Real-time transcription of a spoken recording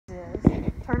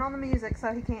Turn on the music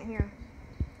so he can't hear.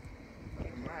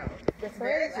 The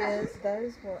phrase is,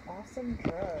 those were awesome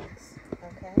drugs.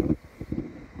 Okay?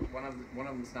 One of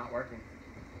them's not working.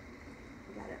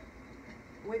 You gotta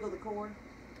wiggle the cord.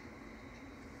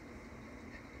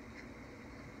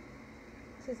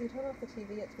 Susie, turn off the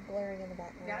TV. It's blaring in the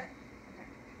background. Got it? Okay.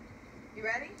 You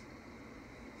ready?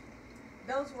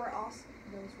 Those were awesome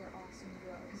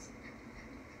drugs.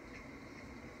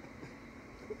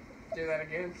 Do that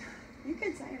again. You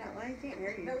can say it out loud. I can't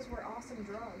hear you. Those were awesome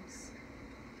drugs.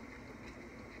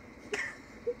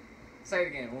 Say it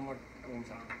again. One more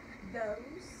time.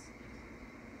 Those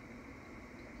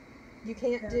You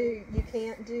can't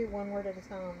do one word at a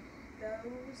time.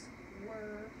 Those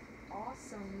were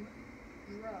awesome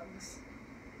drugs.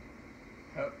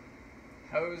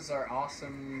 Hoes are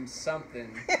awesome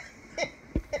something.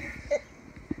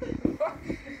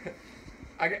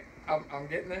 I'm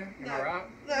getting there. Am I right?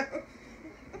 No.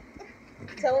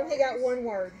 Tell him he got one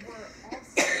word. Were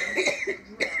awesome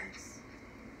drugs.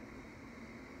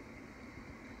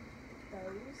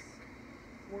 Those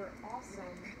were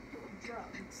awesome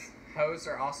drugs. Hoes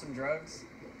are awesome drugs.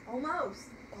 Almost.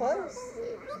 Close.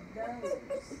 Those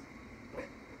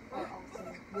are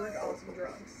awesome. Were awesome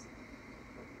drugs.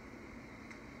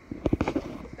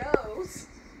 Those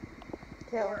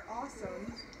Tell. were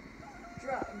awesome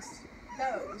drugs.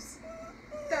 Those.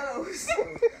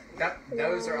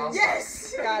 Those are awesome.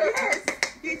 Yes. Got it. Yes.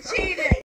 You cheated.